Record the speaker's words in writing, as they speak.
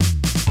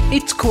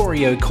It's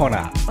Corey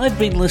O'Connor. I've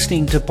been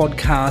listening to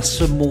podcasts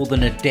for more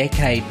than a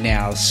decade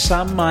now.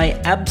 Some I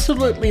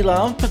absolutely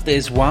love, but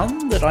there's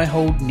one that I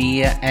hold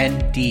near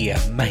and dear,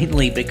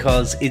 mainly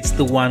because it's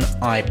the one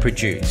I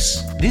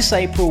produce. This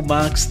April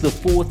marks the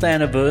 4th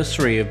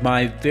anniversary of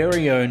my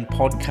very own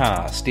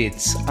podcast.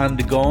 It's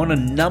undergone a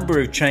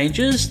number of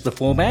changes: the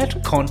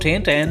format,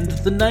 content, and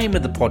the name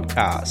of the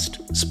podcast.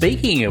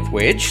 Speaking of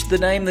which, the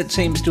name that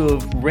seems to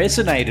have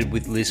resonated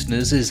with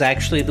listeners is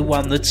actually the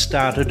one that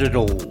started it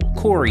all: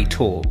 CORYTALKS.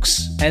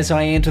 As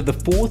I enter the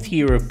 4th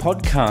year of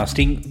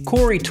podcasting,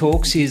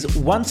 CORYTALKS is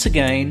once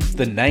again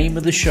the name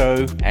of the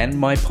show and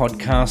my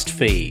podcast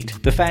feed.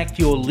 The fact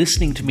you're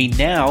listening to me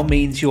now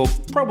means you're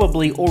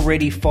probably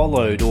already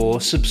followed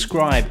or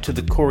subscribed to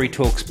the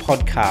CORYTALKS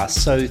podcast,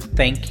 so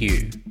thank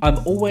you. I'm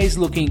always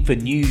looking for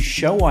new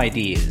show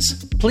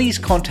ideas. Please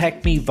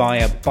contact me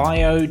via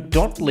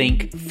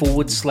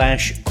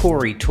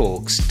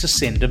bio.link/CORYTALKS to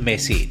send a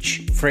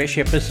message. Fresh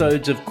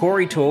episodes of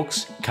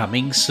CORYTALKS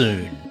coming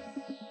soon.